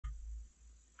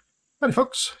Howdy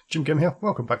folks, Jim Game here,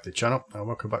 welcome back to the channel and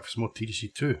welcome back for some more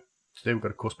TDC2. Today we've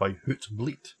got a course by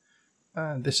Hootbleet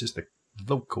and this is the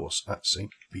low course at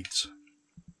St. Bede's.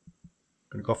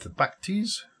 Going to go off the back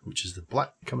tees, which is the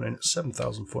black, coming in at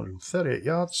 7,438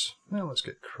 yards. Now let's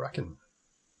get cracking.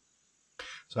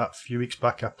 So a few weeks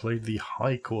back I played the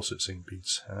high course at St.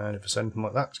 Bede's, and if it's anything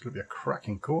like that, it's going to be a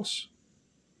cracking course.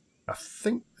 I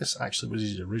think this actually was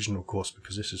his original course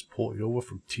because this is ported over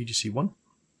from TDC1.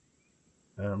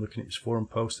 And looking at his forum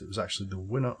post, it was actually the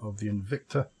winner of the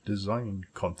Invicta design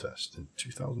contest in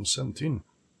 2017.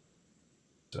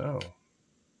 So,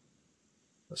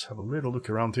 let's have a little look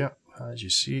around here. As you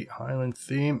see, Highland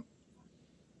theme,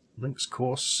 links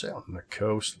course, set on the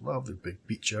coast, lovely big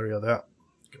beach area there.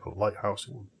 Got a lighthouse,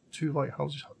 two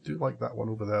lighthouses. I do like that one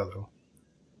over there though.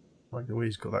 I like the way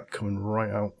he's got that coming right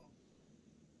out.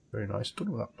 Very nice. Don't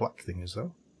know what that black thing is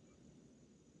though.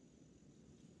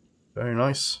 Very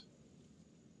nice.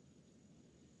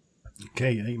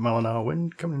 Okay, an 8 mile an hour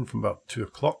wind coming in from about 2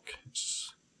 o'clock.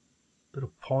 It's a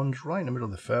little pond right in the middle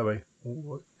of the fairway.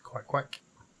 Oh, quack quack.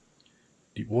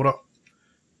 Deep water.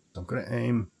 So I'm going to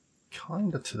aim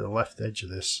kind of to the left edge of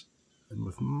this, and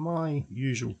with my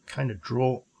usual kind of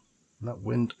draw, that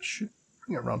wind should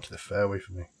bring it around to the fairway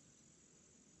for me.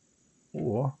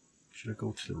 Or should I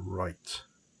go to the right?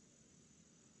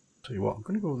 Tell you what, I'm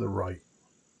going to go to the right.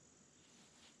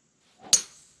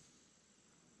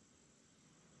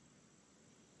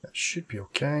 That should be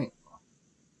okay.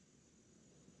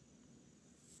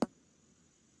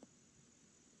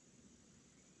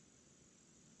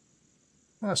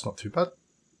 That's not too bad.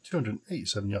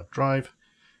 287 yard drive,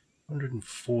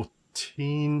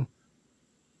 114.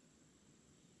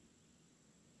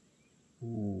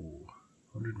 Ooh,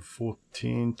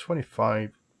 114,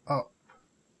 25 up.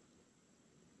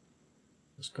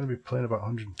 It's going to be playing about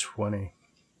 120,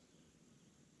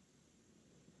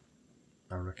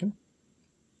 I reckon.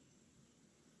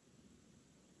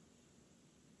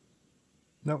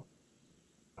 No,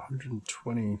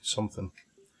 120 something.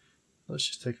 Let's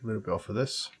just take a little bit off of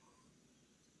this.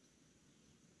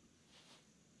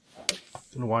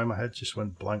 Don't know why my head just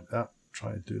went blank there,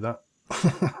 trying to do that.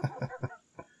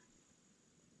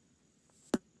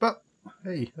 But,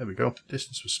 hey, there we go.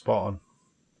 Distance was spot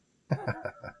on.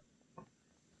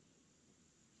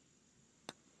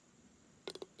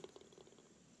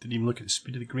 Didn't even look at the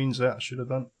speed of the greens there, I should have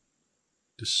done.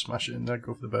 Just smash it in there,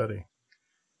 go for the birdie.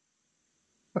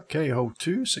 Okay, hole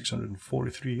 2,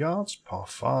 643 yards, par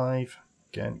 5.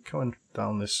 Again, coming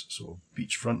down this sort of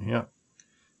beachfront here.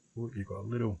 Look, you've got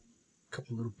a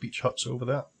couple of little beach huts over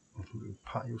there. Little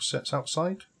patio sets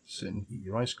outside. Sit and eat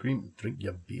your ice cream, drink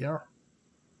your beer.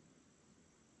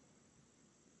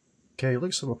 Okay,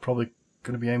 looks like we're probably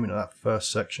going to be aiming at that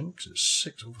first section because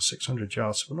it's over 600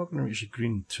 yards, so we're not going to reach the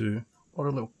green 2. A lot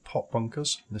of little pot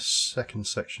bunkers in this second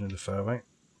section of the fairway.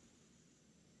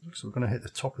 Looks like we're going to hit the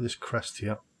top of this crest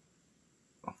here.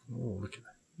 Oh, look at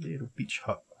that little beach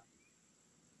hut.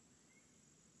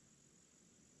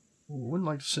 Oh, I wouldn't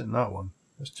like to sit in that one.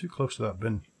 It's too close to that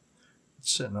bin.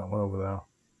 Let's sit in that one over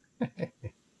there.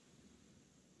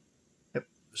 Yep,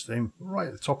 just aim right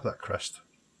at the top of that crest.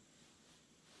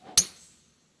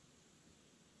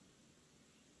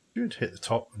 Should hit the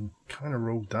top and kind of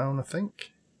roll down, I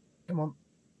think. Come on.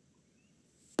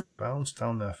 Bounce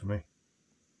down there for me.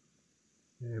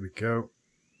 There we go.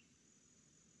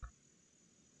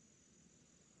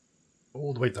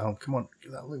 All the way down. Come on,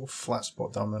 get that little flat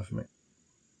spot down there for me.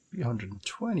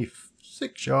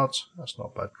 326 yards. That's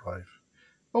not a bad drive.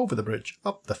 Over the bridge,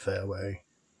 up the fairway.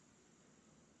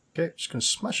 Okay, just going to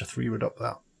smash a 3-wood up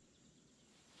that.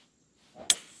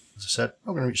 As I said,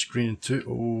 I'm going to reach the green in 2.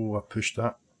 Oh, I pushed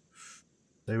that.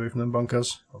 Stay away from them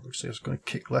bunkers. It looks like it's going to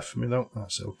kick left for me though.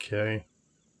 That's okay.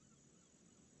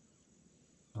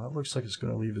 That looks like it's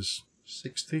going to leave us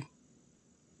 60,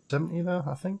 70 there,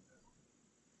 I think.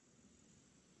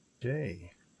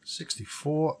 Okay,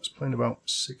 64, it's playing about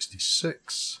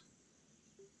 66.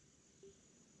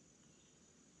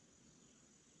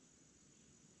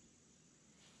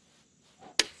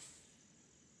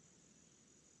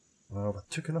 Well, I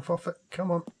took enough off it.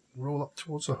 Come on, roll up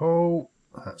towards the hole.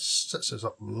 That sets us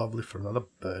up lovely for another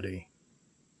birdie.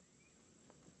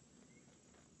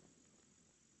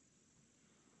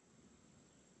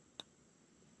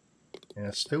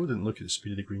 Yeah, still didn't look at the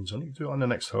speed of the greens. I need to do it on the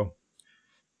next hole.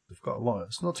 They've got a lot.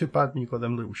 It's not too bad when you've got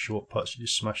them little short putts. You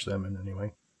just smash them in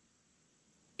anyway.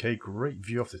 Okay, great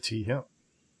view off the tee here.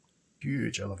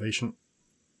 Huge elevation.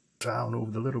 Down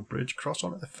over the little bridge, cross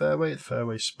onto the fairway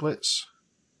splits.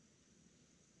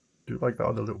 Do like that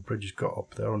other little bridge he's got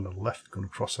up there on the left, going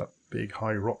across that big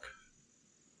high rock.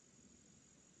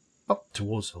 up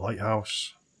towards the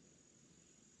lighthouse.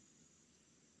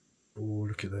 Oh,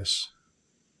 look at this.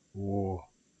 Oh,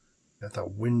 get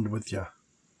that wind with you.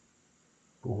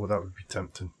 Oh, that would be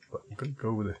tempting, but I'm going to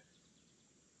go with it.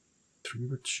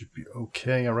 3-wood should be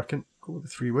okay, I reckon. Go with the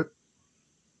 3-wood.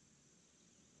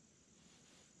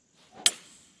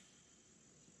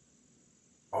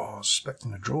 Oh, I was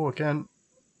expecting a draw again.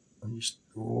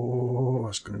 Oh,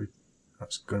 that's going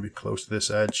to be close to this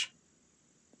edge.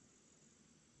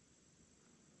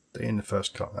 Stay in the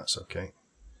first cut, that's okay.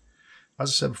 As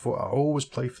I said before, I always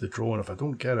play for the draw, and if I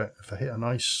don't get it, if I hit a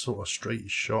nice sort of straight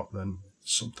shot, then it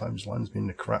sometimes lands me in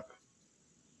the crap.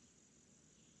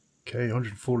 Okay,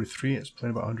 143, it's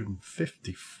playing about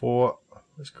 154.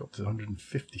 Let's go up to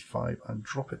 155 and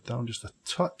drop it down just a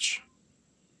touch.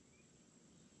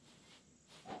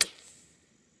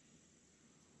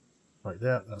 Right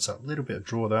there, that's that little bit of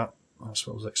draw there. That's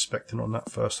what I was expecting on that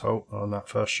first hole, on that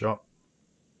first shot.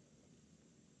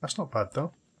 That's not bad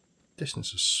though.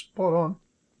 Distance is spot on.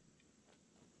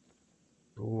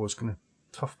 Oh, it's going to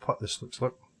tough putt this looks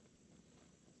like.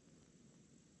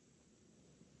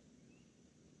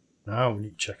 Now we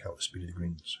need to check out the speed of the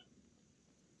greens.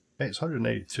 Okay, it's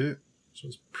 182, so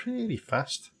it's pretty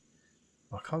fast.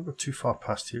 I can't go too far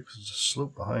past here because there's a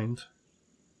slope behind.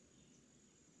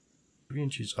 3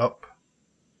 inches up.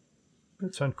 I'm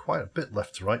going to turn quite a bit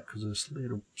left to right because there's a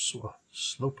little sort of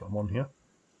slope I'm on here.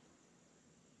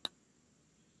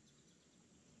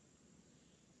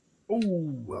 Oh,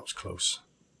 that was close.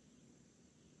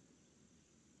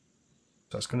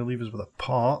 That's going to leave us with a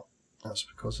par. That's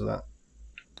because of that.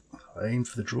 I aimed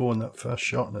for the draw in that first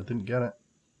shot and I didn't get it.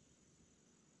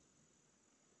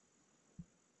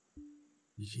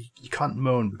 You can't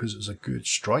moan because it was a good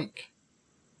strike.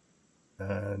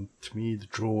 And to me the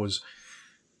draw is...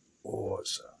 Oh,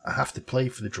 I have to play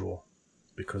for the draw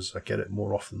because I get it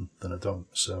more often than I don't.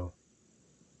 So,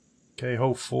 okay,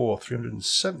 hole 4,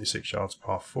 376 yards,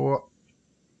 par 4.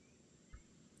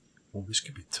 Oh, this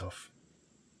could be tough.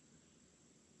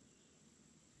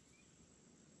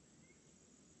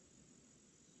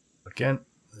 Again,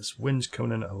 this wind's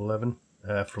coming in at 11,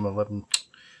 from 11.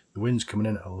 The wind's coming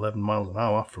in at 11 miles an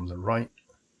hour from the right.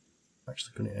 I'm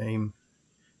actually going to aim.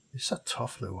 It's a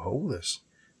tough little hole, this.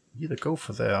 You either go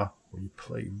for there or you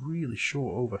play really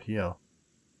short over here.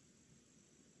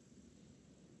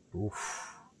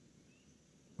 Oof.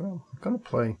 Well, I'm going to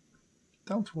play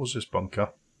down towards this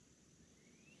bunker.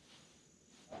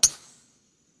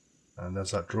 And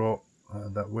there's that draw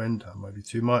and that wind. That might be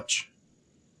too much.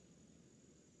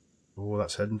 Oh,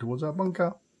 that's heading towards our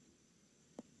bunker.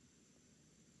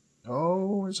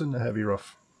 Oh, it's in the heavy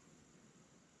rough.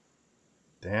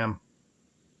 Damn.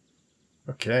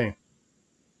 Okay.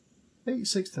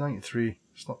 86 to 93.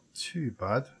 It's not too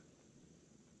bad.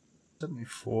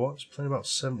 74. It's playing about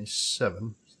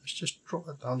 77. Let's just drop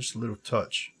that down just a little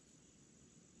touch.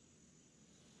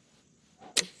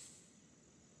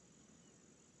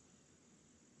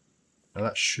 Now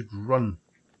that should run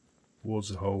towards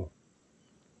the hole.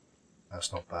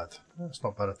 That's not bad. That's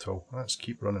not bad at all. Let's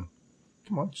keep running.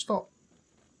 Come on, stop.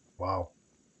 Wow.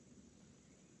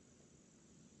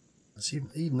 It's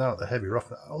even out the heavy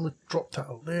rough. I only dropped out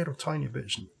a little tiny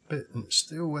bit and it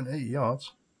still went 80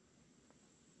 yards.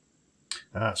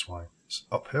 That's why. It's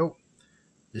uphill.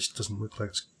 This doesn't look like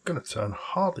it's going to turn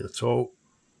hardly at all.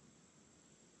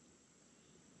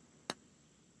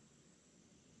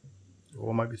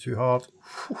 Or it might be too hard.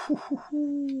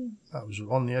 That was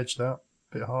on the edge there. A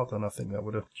bit harder, and I think that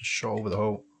would have just shot over the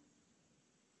hole.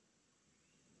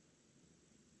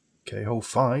 Okay, hole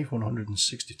 5,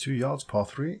 162 yards, par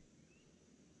 3.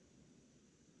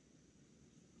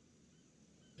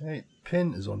 Okay,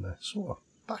 pin is on the sort of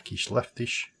backish,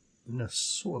 leftish, in a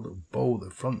sort of little bowl at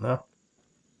the front there.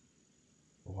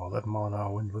 Oh, 11 mile an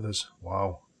hour wind with us.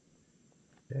 Wow.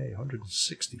 Okay,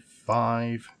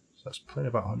 165. So that's playing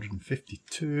about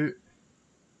 152.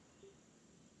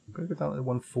 I'm going to go down to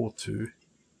 142.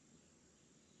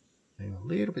 Aim a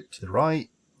little bit to the right.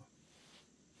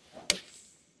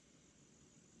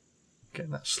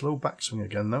 Getting that slow backswing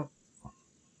again though.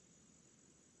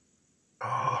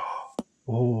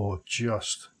 Oh,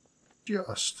 just.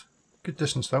 Good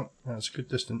distance though. That's a good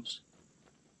distance.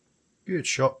 Good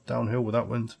shot downhill with that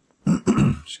wind.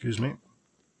 Excuse me.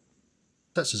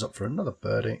 Sets us up for another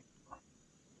birdie.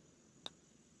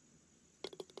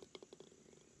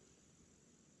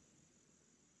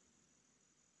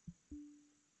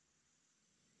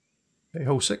 Okay,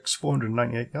 hole 6,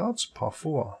 498 yards, par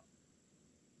 4.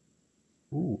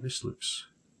 Ooh, this looks...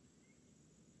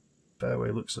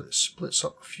 Fairway looks like it splits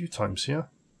up a few times here.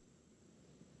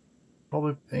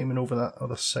 Probably aiming over that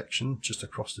other section just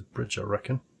across the bridge, I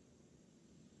reckon.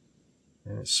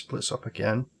 And it splits up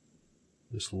again.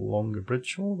 This longer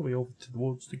bridge all the way over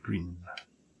towards the green.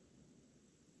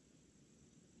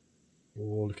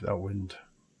 Oh, look at that wind.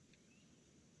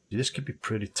 This could be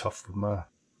pretty tough with my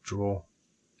draw.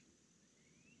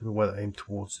 I don't know whether I aim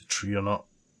towards the tree or not.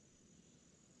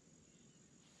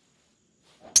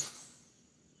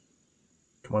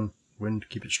 Come on, wind,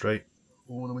 keep it straight.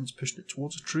 Oh, the wind's pushed it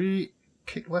towards the tree.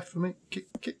 Kick left for me. Kick,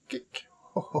 kick, kick.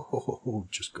 Oh,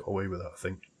 just got away with that, I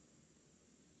think.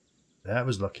 That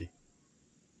was lucky.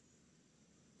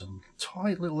 Some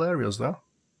tight little areas there.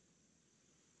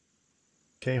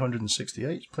 Okay,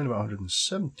 168, playing about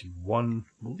 171.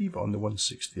 We'll leave it on the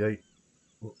 168.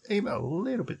 We'll aim it a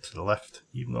little bit to the left,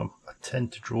 even though I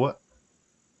tend to draw it.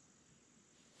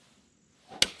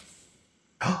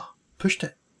 Pushed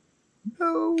it.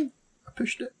 No, I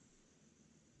pushed it.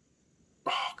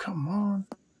 Oh, come on.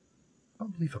 I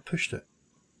can't believe I pushed it.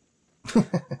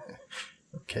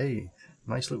 Okay,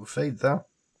 nice little fade there.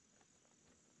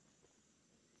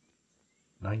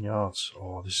 9 yards.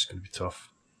 Oh, this is going to be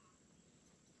tough.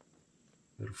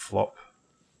 Little flop.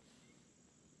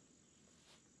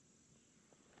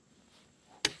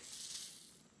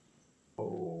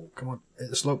 Oh, come on.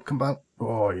 Hit the slope, come back.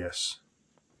 Oh, yes.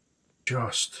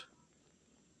 Just.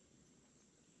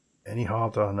 Any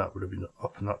harder and that would have been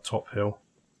up in that top hill.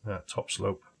 That top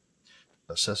slope.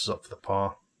 That sets us up for the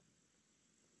par.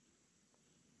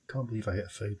 Can't believe I hit a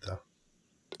fade there.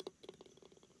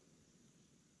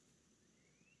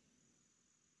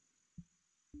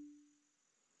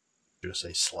 Should I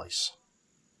say slice?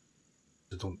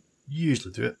 I don't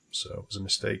usually do it, so it was a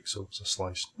mistake, so it was a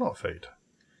slice, not a fade.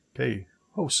 Okay,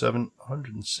 hole 7,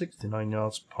 169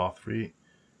 yards, par 3.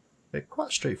 A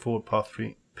quite straightforward par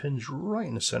 3, pins right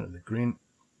in the centre of the green.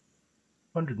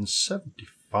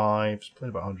 175, it's playing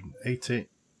about 180.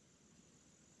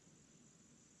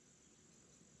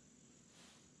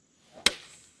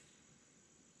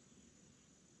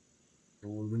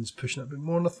 Oh, the wind's pushing it a bit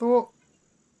more than I thought.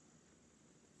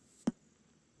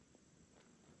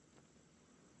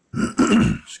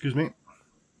 Excuse me.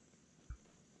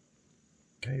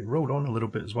 Okay, rolled on a little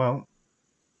bit as well.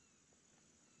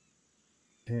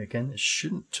 Okay, again, it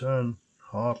shouldn't turn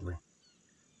hardly.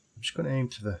 I'm just going to aim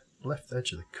to the left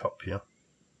edge of the cup here.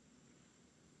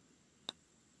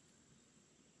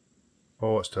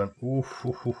 Oh, it's turned.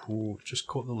 Ooh, just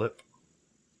caught the lip.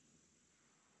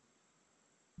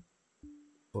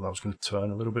 Thought that was going to turn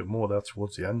a little bit more there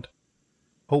towards the end.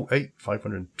 Hole 8,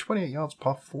 528 yards,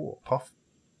 par 4.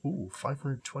 Ooh,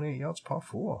 528 yards, par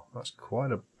 4. That's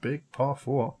quite a big par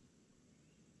 4.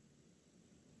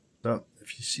 Now,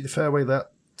 if you see the fairway there,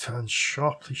 turns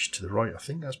sharply to the right. I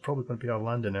think that's probably going to be our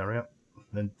landing area. And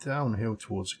then downhill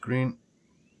towards the green.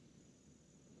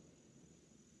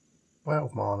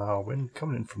 12-mile-an-hour wind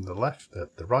coming in from the left,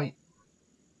 the right.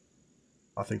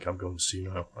 I think I'm going to see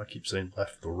now. I keep saying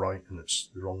left or right, and it's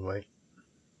the wrong way.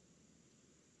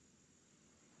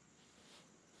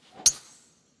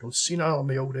 Don't see now in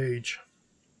my old age.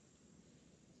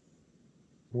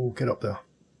 Oh, get up there.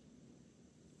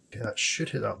 Okay, that should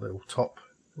hit that little top.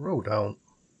 Roll down.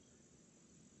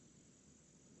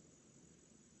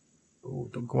 Oh,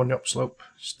 don't go on the upslope.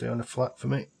 Stay on the flat for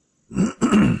me.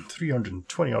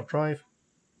 320 yard drive.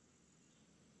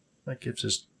 That gives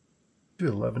us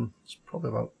 211. It's probably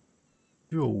about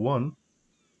 201.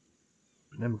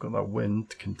 But then we've got that wind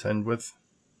to contend with.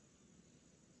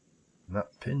 And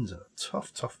that pin's in a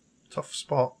tough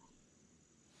spot.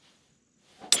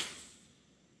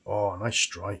 Oh, nice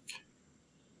strike.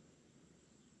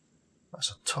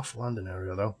 That's a tough landing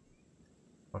area though.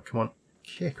 Oh, come on,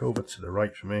 kick over to the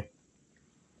right for me.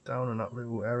 Down in that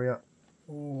little area.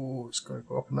 Oh, it's going to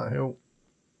go up in that hill.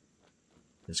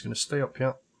 It's going to stay up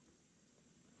here.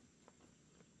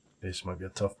 This might be a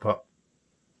tough putt.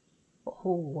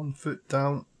 Oh, 1 foot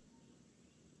down.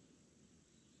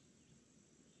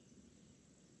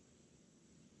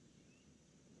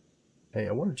 Hey,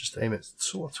 I want to just aim it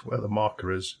sort of where the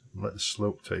marker is and let the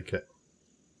slope take it.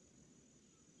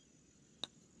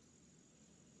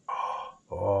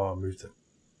 Oh, I moved it.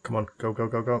 Come on, go, go,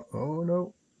 go, go. Oh,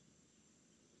 no.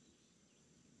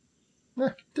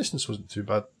 Nah, distance wasn't too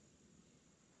bad.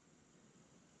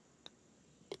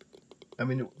 I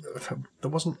mean, there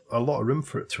wasn't a lot of room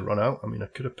for it to run out. I mean, I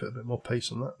could have put a bit more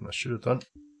pace on that, and I should have done.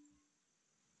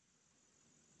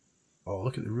 Oh,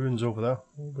 look at the ruins over there.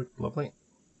 Oh, lovely.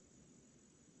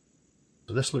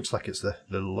 So this looks like it's the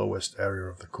lowest area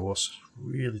of the course.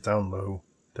 Really down low,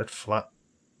 dead flat.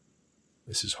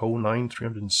 This is hole 9,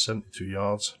 372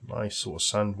 yards. Nice sort of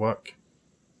sand work.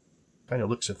 Kind of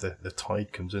looks if the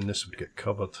tide comes in, this would get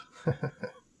covered.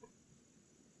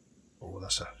 Oh,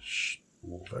 that's a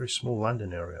Oh, very small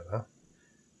landing area there.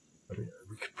 I mean,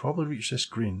 we could probably reach this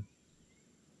green.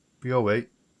 B08.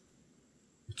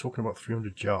 You're talking about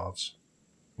 300 yards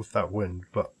with that wind,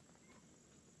 but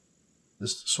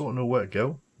there's sort of nowhere to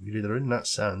go. You're either in that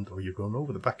sand or you're going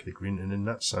over the back of the green and in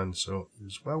that sand, so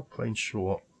it's well playing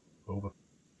short over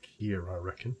here, I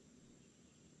reckon.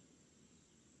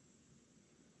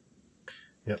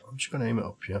 Yep, I'm just going to aim it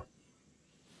up here.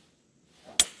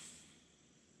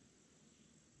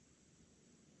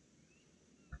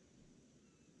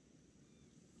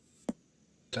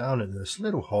 Down in this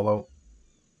little hollow.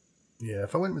 Yeah,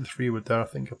 if I went with 3 wood there, I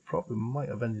think I probably might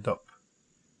have ended up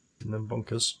in them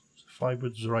bunkers. 5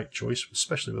 wood's the right choice,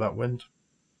 especially with that wind.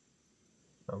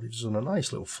 That leaves us on a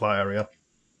nice little flat area.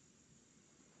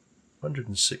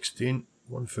 116,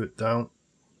 1 foot down.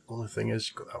 The only thing is,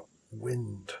 you've got that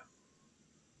wind.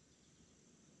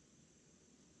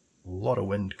 A lot of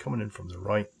wind coming in from the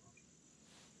right.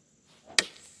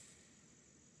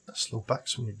 That slow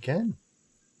backswing again.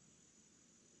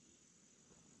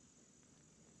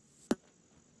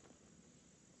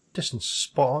 Distance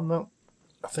spot on though.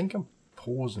 I think I'm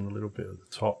pausing a little bit at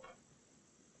the top.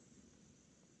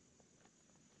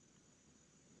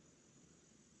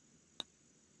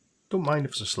 Don't mind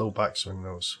if it's a slow backswing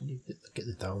though. It's when you get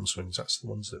the downswings, that's the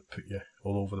ones that put you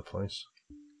all over the place.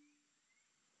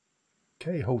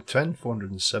 Okay, hole 10,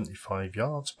 475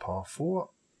 yards, par 4.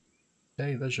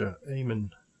 Okay, there's your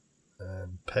aiming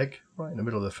peg right in the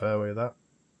middle of the fairway there.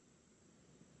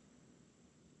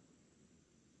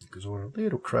 Goes over a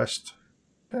little crest,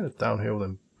 kind of downhill,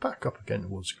 then back up again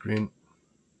towards the green.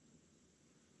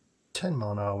 10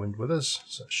 mile an hour wind with us,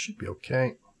 so that should be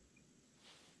okay.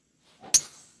 A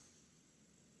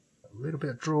little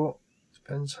bit of draw,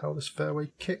 depends how this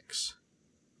fairway kicks.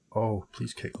 Oh,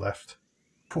 please kick left.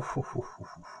 That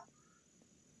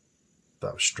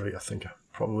was straight, I think I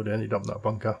probably would have ended up in that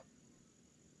bunker.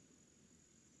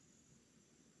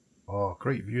 Oh,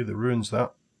 great view of the ruins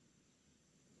that.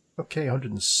 Okay,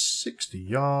 160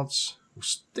 yards. We'll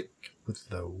stick with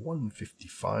the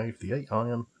 155, the 8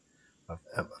 iron. I've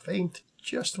aimed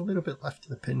just a little bit left of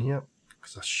the pin here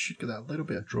because I should get that little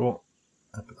bit of draw.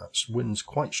 But that wind's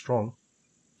quite strong.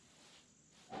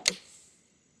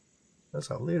 There's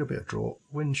that little bit of draw.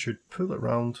 Wind should pull it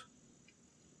round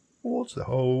towards the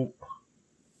hole.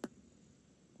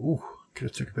 Ooh, could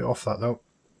have took a bit off that though.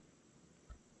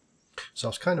 So I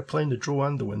was kind of playing the draw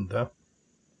and the wind there.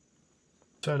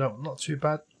 Turned out not too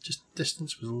bad, just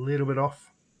distance was a little bit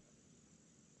off.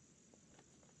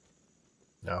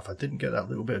 Now if I didn't get that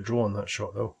little bit of draw on that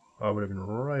shot though, I would have been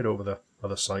right over the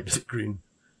other side of the green.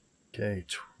 Okay,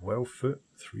 12 foot,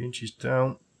 3 inches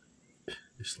down.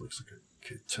 This looks like it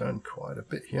could turn quite a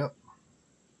bit here.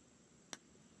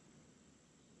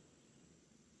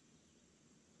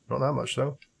 Not that much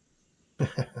though.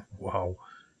 Wow.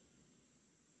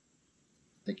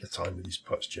 Take your time with these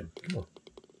putts, Jim. Come on.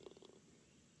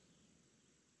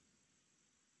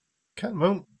 Cat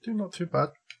mount, do not too bad.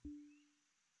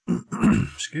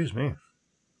 Excuse me.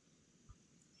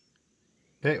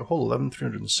 Okay, hole 11,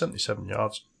 377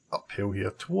 yards uphill here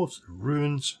towards the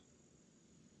ruins.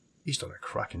 He's done a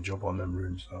cracking job on them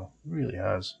ruins though, really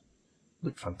has.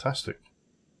 Look fantastic.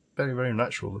 Very, very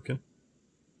natural looking.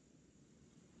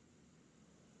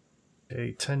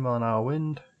 Okay, 10 mile an hour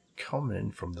wind coming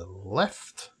in from the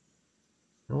left.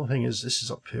 The only thing is, this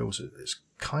is uphill, so it's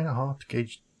kind of hard to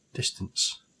gauge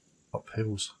distance up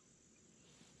hills.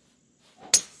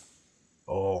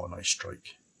 Oh, nice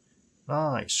strike.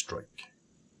 Nice strike.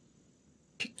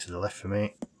 Kick to the left for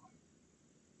me.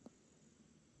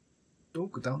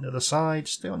 Don't go down the other side,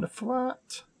 stay on the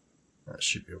flat. That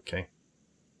should be okay.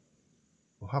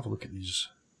 We'll have a look at these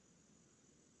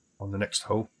on the next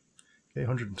hole. Okay,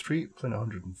 103, playing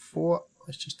 104.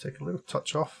 Let's just take a little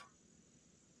touch off.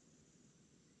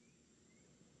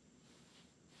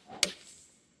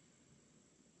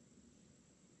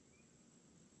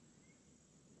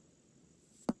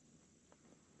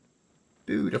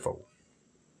 Beautiful.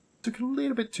 Took a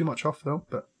little bit too much off though,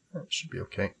 but that should be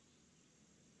okay.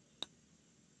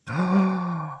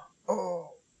 Oh,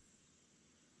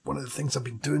 one of the things I've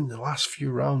been doing the last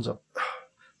few rounds,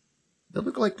 they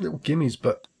look like little gimmies,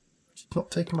 but I'm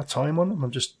not taking my time on them.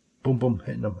 I'm just boom boom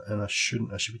hitting them, and I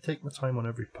shouldn't. I should be taking my time on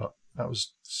every putt. That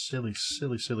was silly,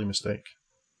 silly, silly mistake.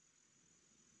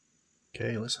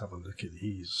 Okay, let's have a look at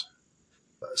these.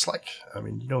 It's like, I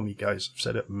mean, you know me guys, I've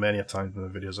said it many a times in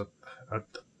the videos,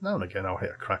 now and again I'll hit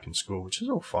a cracking score, which is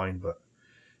all fine, but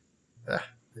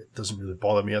it doesn't really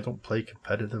bother me. I don't play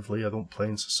competitively, I don't play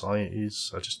in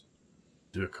societies, I just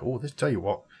do a call. They tell you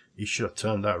what, he should have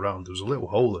turned that round. There was a little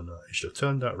hole in that. He should have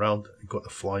turned that round and got the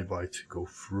flyby to go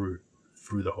through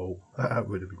through the hole. That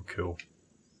would have been cool.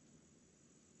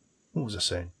 What was I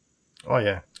saying? Oh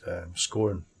yeah,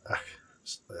 scoring.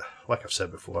 Like I've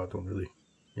said before, I don't really,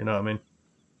 you know what I mean?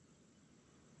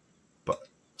 But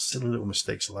silly little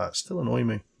mistakes like that still annoy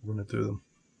me when I do them.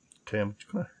 Okay, I'm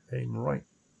just going to aim right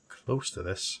close to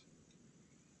this.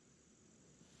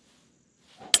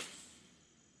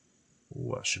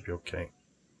 Oh, that should be okay.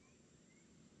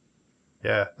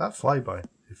 Yeah, that flyby,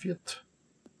 if you'd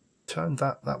turned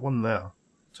that one there,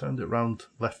 turned it round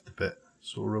left a bit,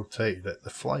 so rotated it,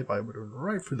 the flyby would have run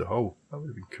right through the hole. That would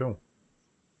have been cool.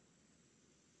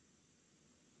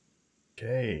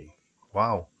 Okay,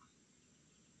 wow.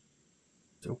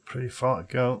 Still pretty far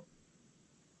to go.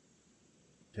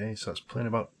 Okay, so that's playing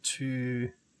about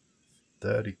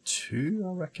 232,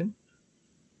 I reckon.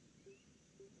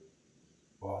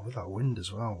 Oh, with that wind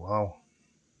as well, wow.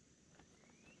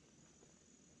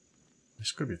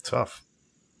 This could be tough.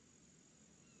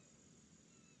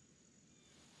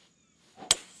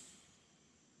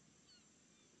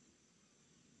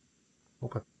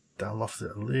 Hope I downlofted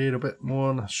it a little bit more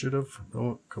than I should have.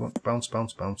 Oh, come on, bounce,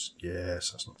 bounce, bounce. Yes,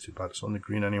 that's not too bad. It's on the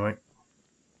green anyway.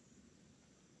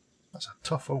 That's a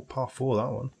tough old par 4,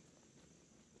 that one.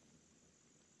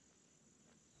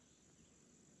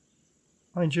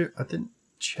 Mind you, I didn't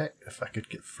check if I could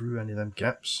get through any of them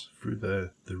gaps, through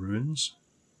the ruins.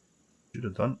 Should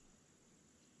have done.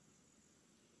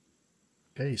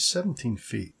 Okay, 17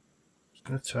 feet. It's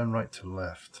going to turn right to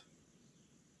left.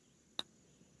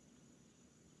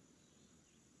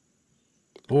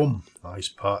 Boom! Nice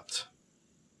putt.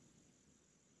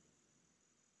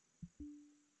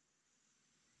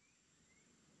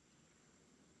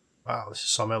 Wow, this is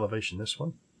some elevation, this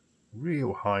one.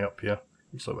 Real high up here.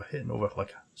 Looks like we're hitting over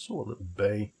like a sort of little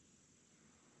bay.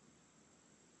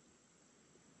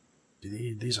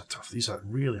 These are tough. These are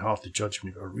really hard to judge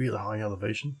when you've got a really high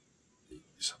elevation.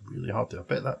 It's really hard to... I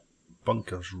bet that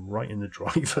bunker's right in the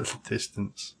driver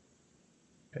distance.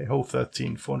 Okay, hole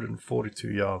 13,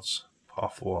 442 yards,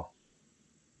 par 4.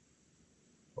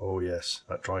 Oh yes,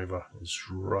 that driver is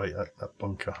right at that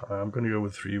bunker. I'm going to go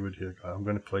with 3-wood here. I'm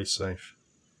going to play safe.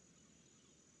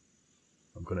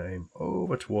 I'm going to aim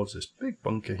over towards this big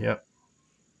bunker here.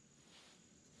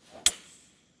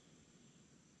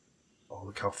 Oh,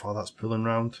 look how far that's pulling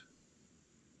round.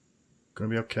 Going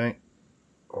to be okay.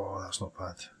 Oh, that's not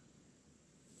bad.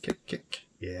 Kick, kick.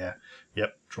 Yeah.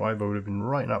 Yep, driver would have been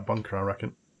right in that bunker, I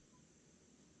reckon.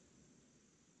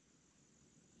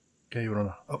 Okay, we're on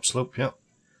an upslope here.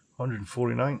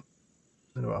 149.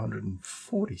 Then about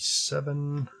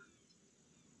 147.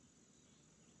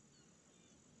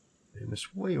 Aim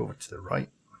this way over to the right.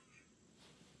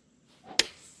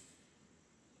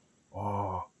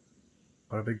 Oh,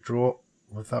 got a big draw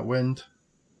with that wind.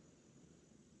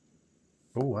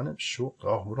 Oh, and it's short.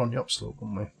 Oh, we're on the upslope,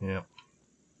 aren't we? Yeah.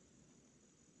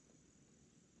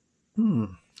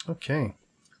 Okay.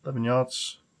 11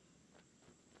 yards.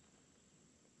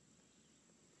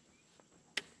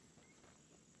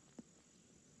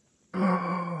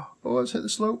 Oh, let's hit the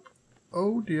slope.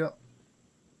 Oh dear.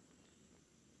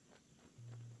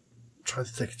 Try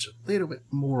to take it a little bit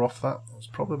more off that. It's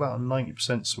probably about a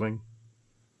 90% swing.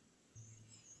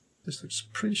 This looks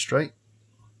pretty straight.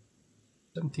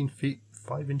 17 feet,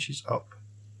 5 inches up.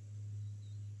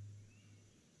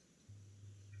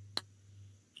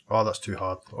 Oh, that's too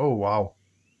hard. Oh, wow.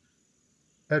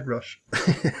 Head rush.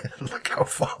 Look how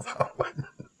far that went.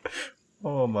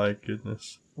 Oh my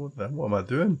goodness. What am I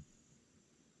doing?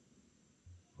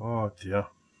 Oh dear.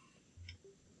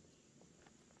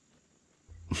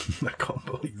 I can't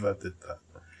believe I did that.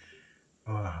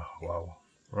 Oh, wow.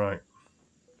 Right.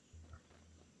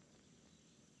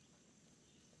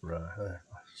 Right.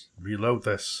 Let's reload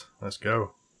this. Let's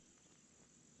go.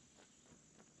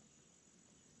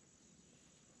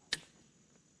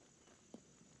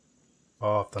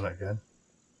 Oh, I've done it again.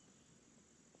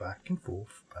 Back and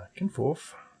forth, back and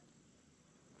forth.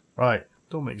 Right.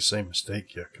 Don't make the same mistake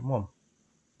here. Come on.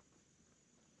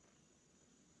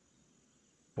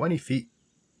 20 feet.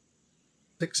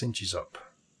 6 inches up.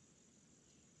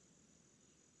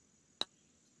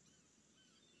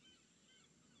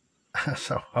 That's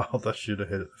how hard I should have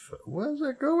hit it. Where's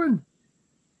it going?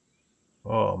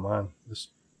 Oh man, this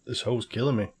hole's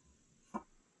killing me.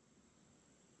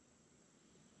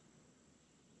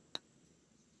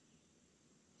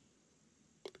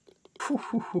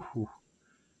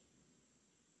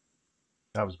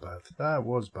 That was bad. That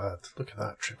was bad. Look at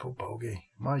that triple bogey.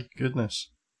 My goodness.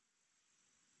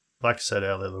 Like I said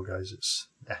earlier though guys, it's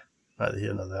neither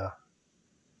here nor there.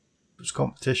 If it's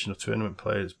competition or tournament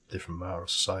play, it's a different matter of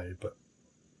society, but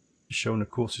showing the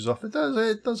courses off.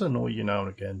 It does annoy you now and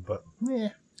again, but yeah.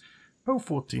 Hole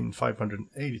 14,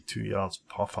 582 yards,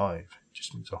 par 5.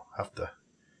 Just means I'll have to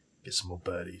get some more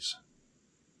birdies.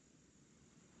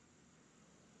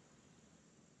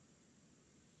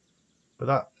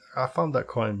 But I found that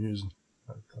quite amusing.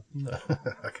 I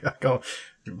can't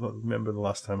remember the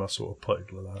last time I sort of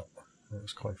putted like that. It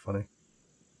was quite funny.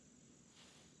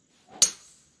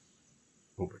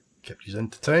 Hope it kept you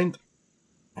entertained,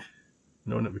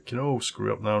 knowing that we can all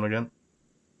screw up now and again.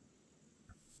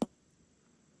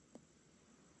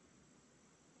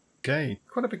 Okay,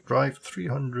 quite a big drive,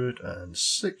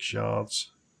 306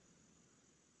 yards.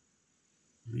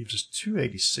 Leaves us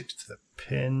 286 to the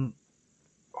pin.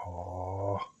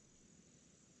 Oh,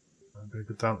 I'm going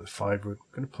to go down to the 5 wood. I'm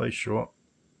going to play short.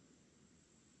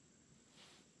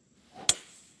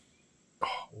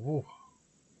 Oh,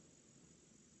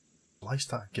 slice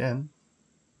that again.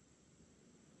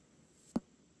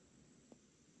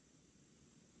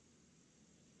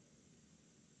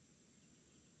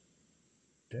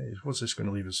 Okay, what's this going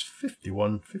to leave us?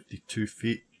 51, 52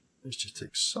 feet. Let's just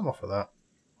take some off of that.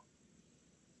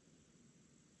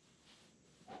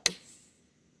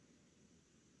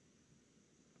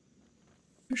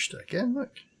 Pushed it again,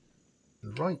 look. To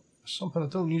the right. Something I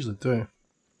don't usually do.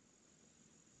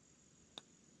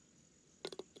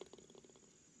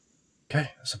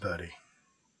 Okay, that's a birdie.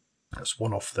 That's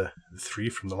one off the 3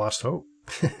 from the last hole.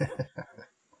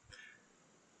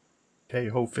 Okay,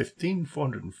 hole 15,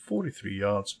 443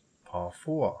 yards, par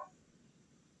 4.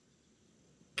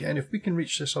 Again, if we can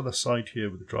reach this other side here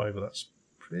with the driver, that's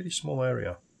a pretty small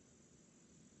area.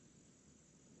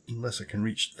 Unless I can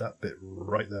reach that bit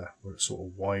right there, where it sort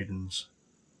of widens.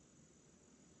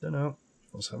 Don't know.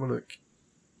 Let's have a look.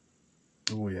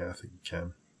 Oh yeah, I think you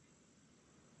can.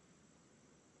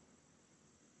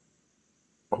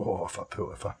 Oh, if I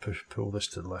pull this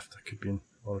to the left, I could be in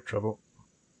a lot of trouble.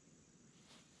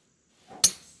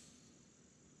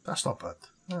 That's not bad.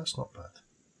 That's not bad.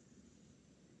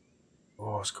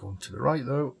 Oh, it's going to the right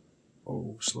though.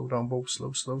 Oh, slow down, ball.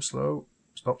 Slow, slow, slow.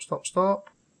 Stop, stop,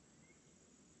 stop.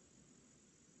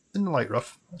 In the light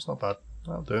rough. That's not bad.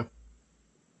 That'll do.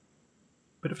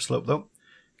 Bit of a slope though.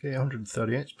 Okay,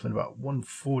 138. It's playing about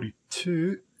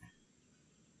 142.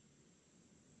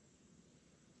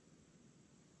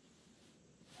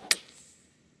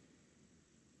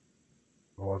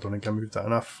 Oh, I don't think I moved that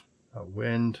enough. That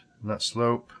wind and that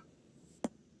slope.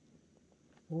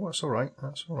 Oh, that's alright,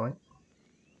 that's alright.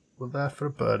 We're there for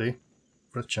a birdie,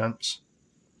 for a chance.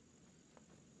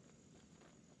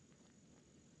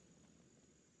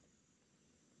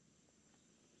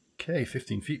 Okay,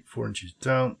 15 feet, 4 inches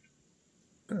down.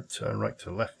 I'm going to turn right to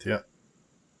the left here.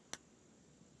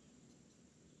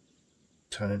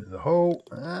 Turn into the hole,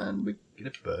 and we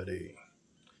get a birdie.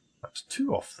 That's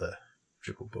 2 off the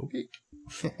triple bogey.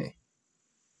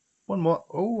 One more.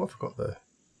 Oh, I forgot the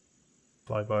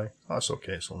flyby. That's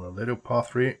okay, it's on a little par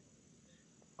 3.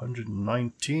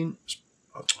 119,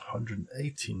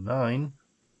 189.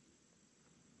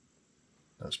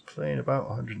 That's playing about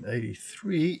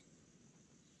 183.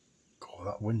 Oh,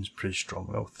 that wind's pretty strong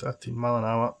though, 13 mile an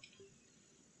hour.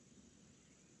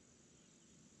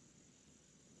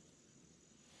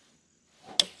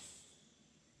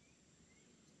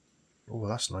 Oh,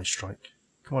 that's a nice strike.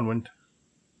 Come on, wind.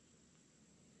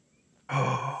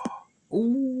 Oh,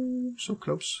 so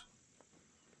close.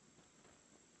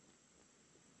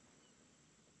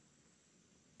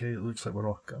 Okay, it looks like we're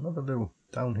got another little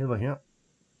downhiller here.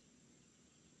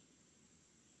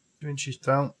 2 inches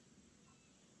down.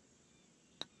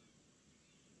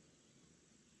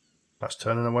 That's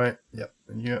turning away. Yep,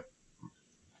 and you.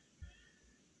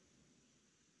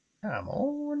 Come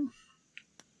on.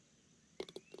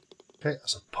 Okay,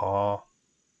 that's a par.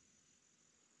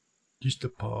 Just a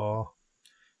par.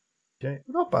 Okay,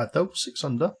 not bad though. 6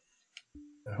 under.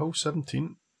 Hole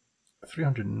 17.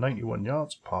 391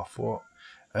 yards, par 4.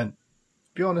 And to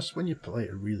be honest, when you play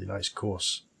a really nice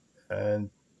course, and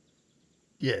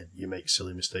yeah, you make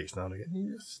silly mistakes now and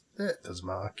again, it doesn't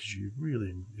matter because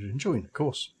you're enjoying the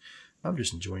course. I'm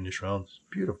just enjoying this round. It's a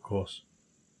beautiful course.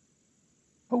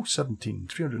 Hole 17,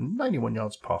 391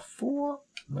 yards, par 4.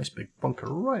 Nice big bunker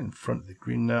right in front of the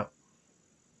green now.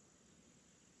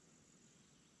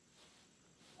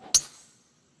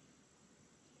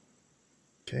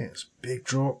 Okay, it's a big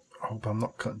draw. I hope I'm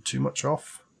not cutting too much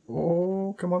off.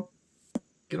 Oh, come on.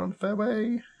 Get on the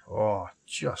fairway. Oh,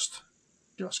 just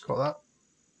got that.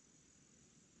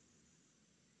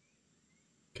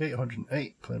 Okay,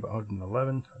 108, playing about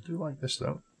 111. I do like this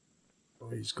though. Oh,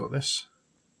 he's got this.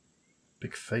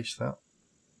 Big face, that.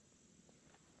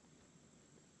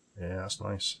 Yeah, that's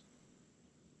nice.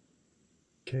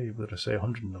 Okay, what did I say?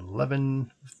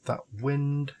 111 with that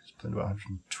wind. It's playing about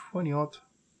 120 odd.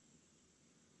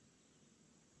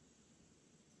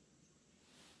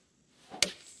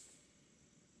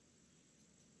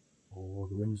 Oh,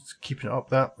 the wind's keeping it up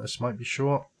there. This might be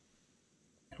short.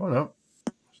 Oh no,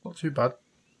 it's not too bad.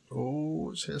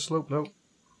 Oh, it's hit a slope though.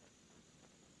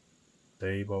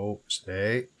 Stay, boat,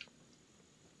 stay.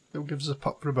 Still gives us a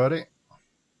putt for a birdie.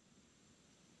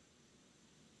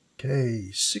 Okay,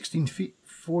 16 feet,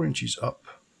 4 inches up.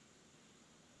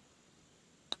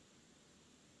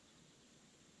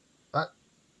 That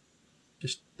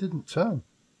just didn't turn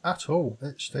at all.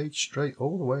 It stayed straight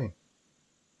all the way.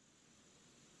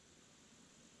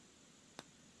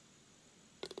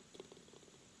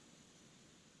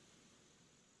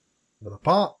 Another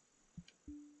par.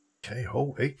 Okay,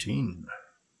 hole 18.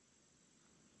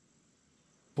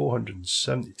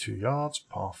 472 yards,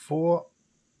 par 4.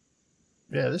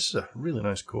 Yeah, this is a really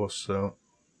nice course, so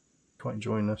quite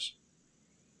enjoying this.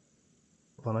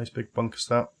 What a nice big bunker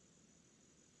start.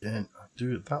 And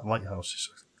dude, that lighthouse has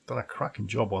done a cracking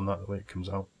job on that, the way it comes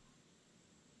out.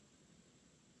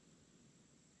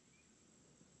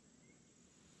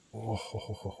 Oh, ho,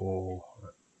 ho, ho, ho.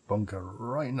 Bunker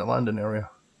right in the landing area.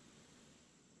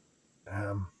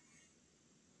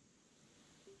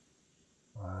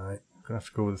 Alright, gonna have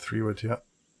to go with the 3-wood here.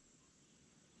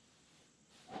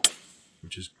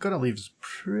 Which is gonna leave us a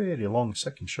pretty long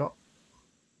second shot.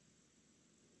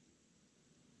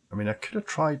 I mean, I could have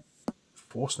tried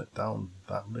forcing it down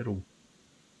that little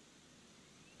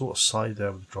sort of side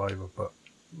there with the driver, but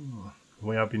the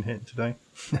way I've been hitting today.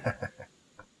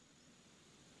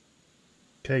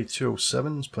 Okay,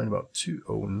 207 is playing about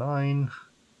 209.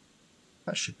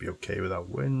 That should be okay with that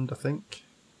wind, I think.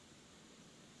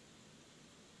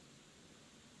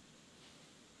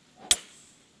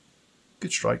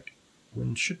 Good strike.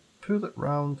 Wind should pull it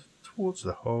round towards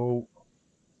the hole.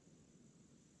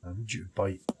 I need you to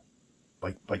bite.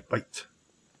 Bite, bite, bite.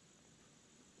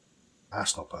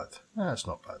 That's not bad. That's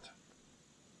not bad.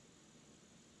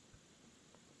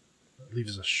 That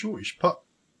leaves us a shortish putt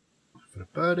for a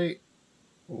birdie.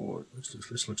 Oh, this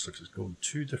looks like it's going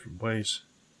 2 different ways.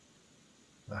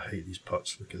 I hate these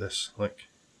putts. Look at this. Like,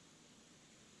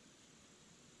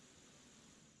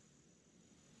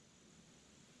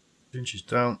 inches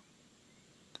down.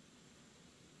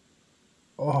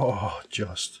 Oh,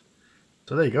 just.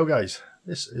 So there you go, guys.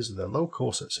 This is the low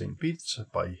course at St. Bede's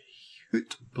by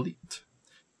Hootbleet.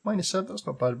 -7, that's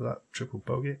not bad with that triple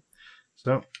bogey.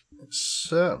 So it's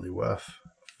certainly worth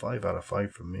 5 out of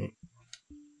 5 from me.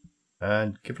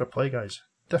 And give it a play, guys.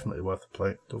 Definitely worth a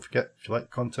play. Don't forget, if you like the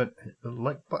content, hit the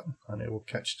like button, and I will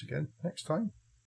catch you again next time.